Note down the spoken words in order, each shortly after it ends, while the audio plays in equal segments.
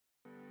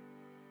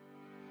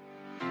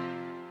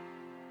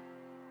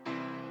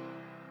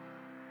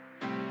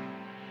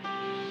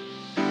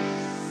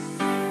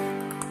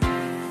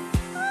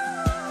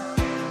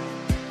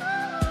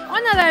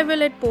On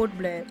arrival at Port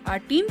Blair, our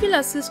team will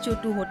assist you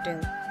to hotel.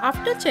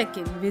 After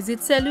check-in,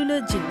 visit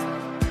Cellular Jail.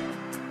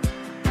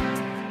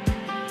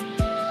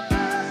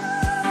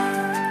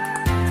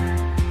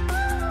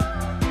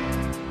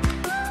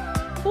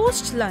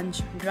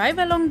 Post-lunch, drive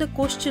along the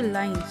coastal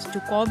lines to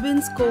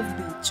Carbyns Cove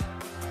beach.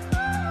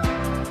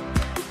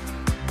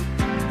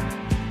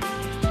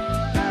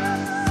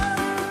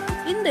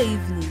 In the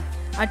evening,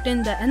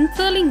 attend the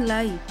enthralling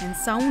light and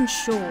sound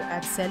show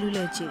at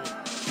Cellular Jail.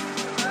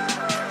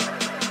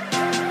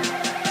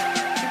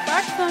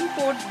 Depart from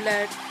Port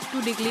Blair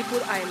to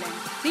Diglipur Island,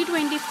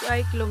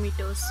 325 km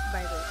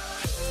by road,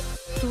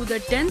 through the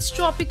dense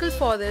tropical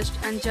forest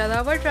and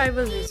Jarawa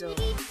Tribal Reserve.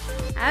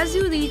 As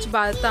you reach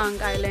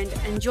Baratang Island,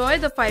 enjoy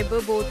the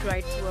fibre boat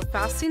ride through a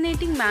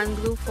fascinating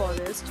mangrove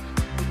forest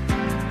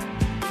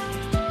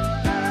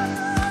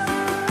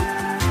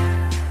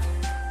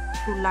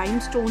to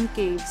limestone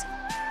caves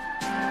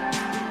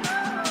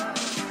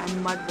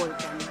and mud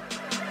volcano.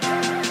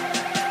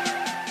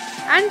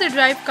 And the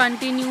drive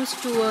continues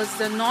towards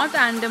the North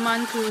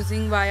Andaman,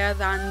 cruising via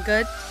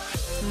Rangat,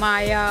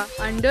 Maya,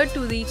 under to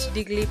reach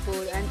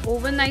Diglipur and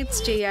overnight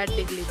stay at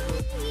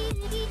Diglipur.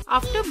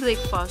 After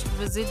breakfast,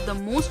 visit the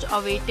most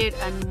awaited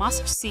and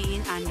must-see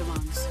in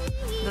Andamans,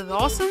 the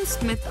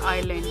Rawson-Smith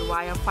Island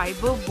via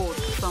fibre boat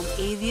from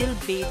Ariel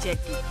Bay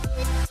Jetty.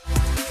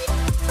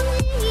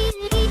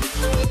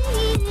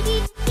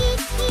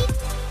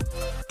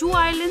 Two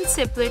islands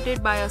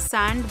separated by a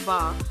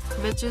sandbar,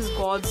 which is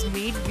God's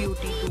made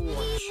beauty to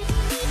watch.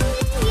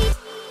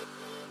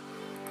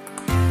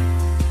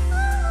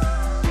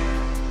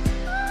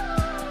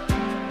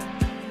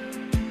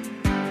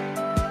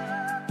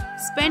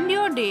 Spend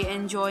your day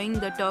enjoying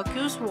the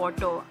turquoise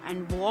water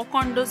and walk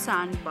on the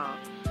sandbar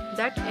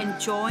that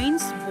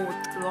adjoins both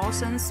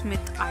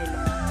Rawson-Smith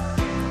Island.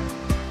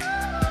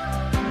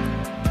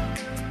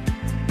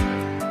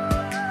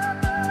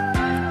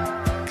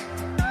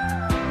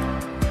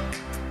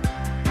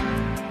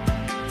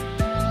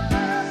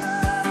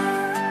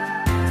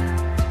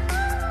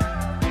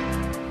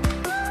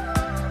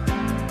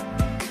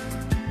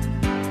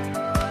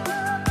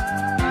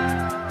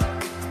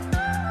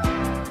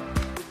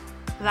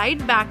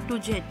 Ride back to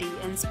Jetty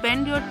and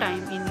spend your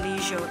time in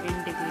leisure in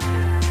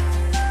Diglipur.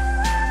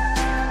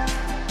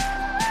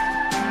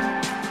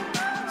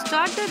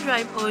 Start the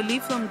drive early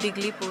from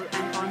Diglipur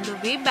and on the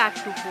way back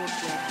to Port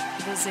Blair,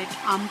 visit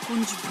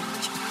Amkunj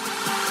Beach,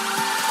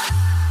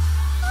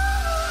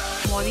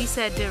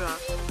 Morisadera,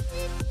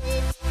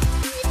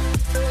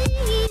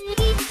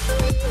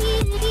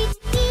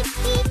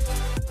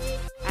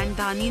 and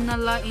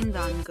Dhaninalla in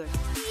Rangat.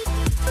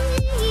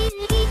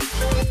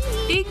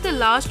 Take the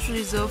last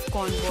reserve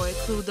convoy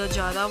through the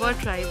Jarawa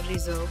Tribal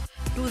Reserve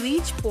to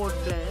reach Port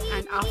Blair,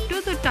 and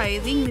after the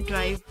tiring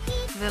drive,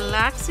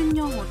 relax in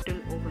your hotel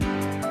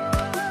overnight.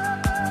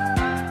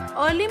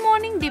 Early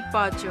morning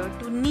departure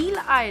to Neil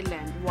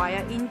Island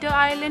via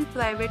Inter-Island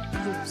Private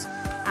Cruise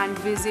and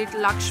visit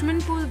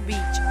Lakshmanpur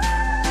Beach.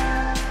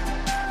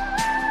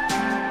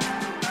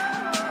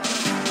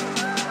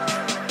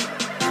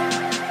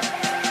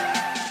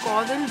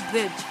 Coral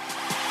Bridge,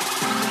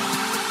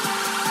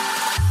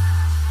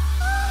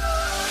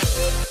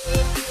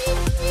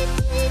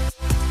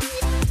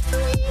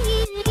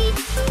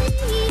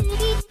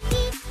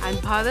 and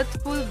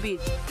Bharatpur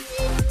Beach,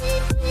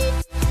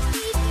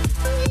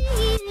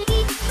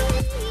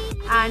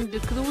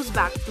 and cruise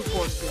back to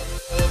Port Blair.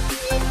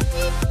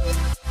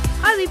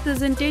 Our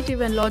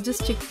representative and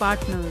logistic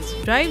partners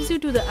drives you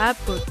to the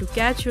airport to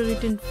catch your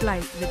return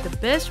flight with the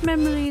best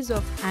memories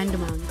of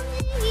Andaman.